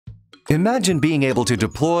Imagine being able to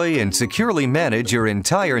deploy and securely manage your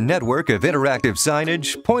entire network of interactive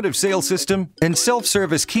signage, point-of-sale system, and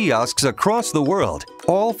self-service kiosks across the world,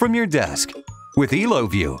 all from your desk. With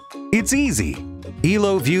EloView, it's easy.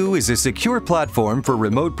 EloView is a secure platform for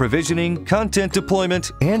remote provisioning, content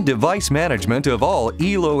deployment, and device management of all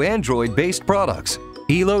Elo Android-based products.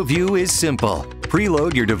 EloView is simple.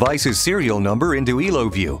 Preload your device's serial number into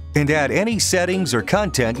EloView and add any settings or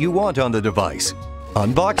content you want on the device.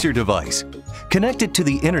 Unbox your device. Connect it to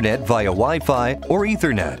the internet via Wi-Fi or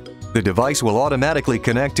Ethernet. The device will automatically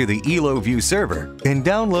connect to the EloView server and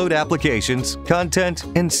download applications, content,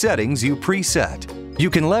 and settings you preset. You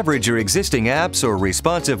can leverage your existing apps or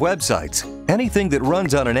responsive websites. Anything that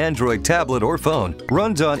runs on an Android tablet or phone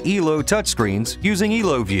runs on Elo touchscreens using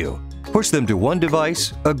EloView. Push them to one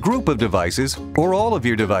device, a group of devices, or all of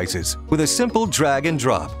your devices with a simple drag and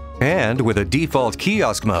drop. And with a default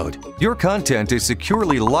kiosk mode, your content is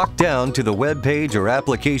securely locked down to the web page or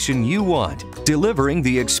application you want, delivering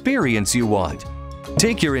the experience you want.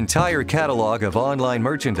 Take your entire catalog of online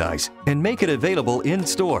merchandise and make it available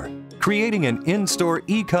in-store, creating an in-store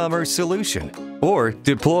e-commerce solution. Or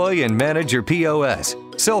deploy and manage your POS,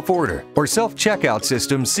 self-order, or self-checkout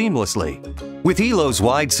systems seamlessly. With Elo's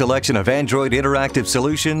wide selection of Android interactive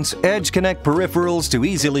solutions, Edge Connect peripherals to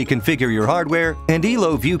easily configure your hardware, and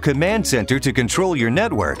EloView Command Center to control your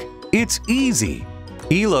network, it's easy.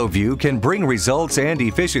 EloView can bring results and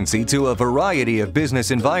efficiency to a variety of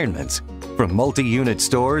business environments, from multi-unit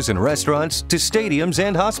stores and restaurants to stadiums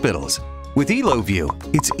and hospitals. With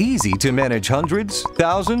EloView, it's easy to manage hundreds,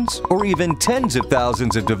 thousands, or even tens of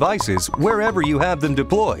thousands of devices wherever you have them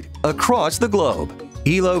deployed across the globe.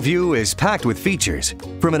 EloView is packed with features,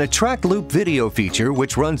 from an attract loop video feature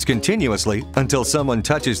which runs continuously until someone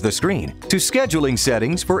touches the screen, to scheduling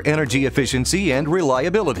settings for energy efficiency and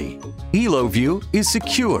reliability. EloView is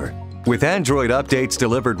secure, with Android updates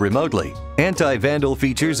delivered remotely, anti-vandal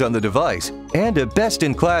features on the device, and a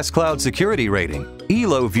best-in-class cloud security rating.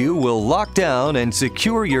 EloView will lock down and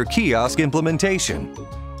secure your kiosk implementation.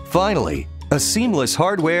 Finally, a seamless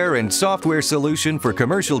hardware and software solution for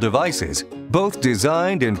commercial devices, both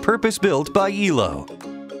designed and purpose-built by Elo.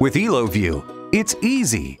 With EloView, it's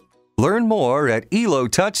easy. Learn more at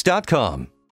elotouch.com.